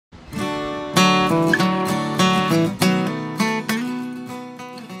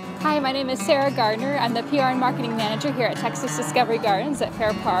My name is Sarah Gardner. I'm the PR and Marketing Manager here at Texas Discovery Gardens at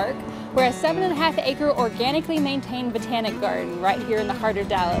Fair Park. We're a 7.5-acre organically maintained botanic garden right here in the heart of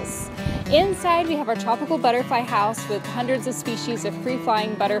Dallas. Inside we have our tropical butterfly house with hundreds of species of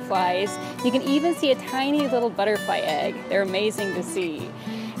free-flying butterflies. You can even see a tiny little butterfly egg. They're amazing to see.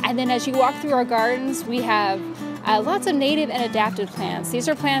 And then as you walk through our gardens, we have lots of native and adapted plants. These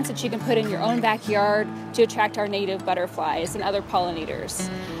are plants that you can put in your own backyard to attract our native butterflies and other pollinators.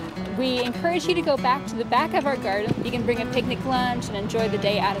 We encourage you to go back to the back of our garden. You can bring a picnic lunch and enjoy the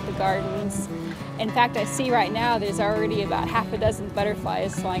day out at the gardens. In fact, I see right now there's already about half a dozen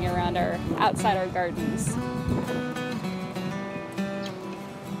butterflies flying around outside our gardens.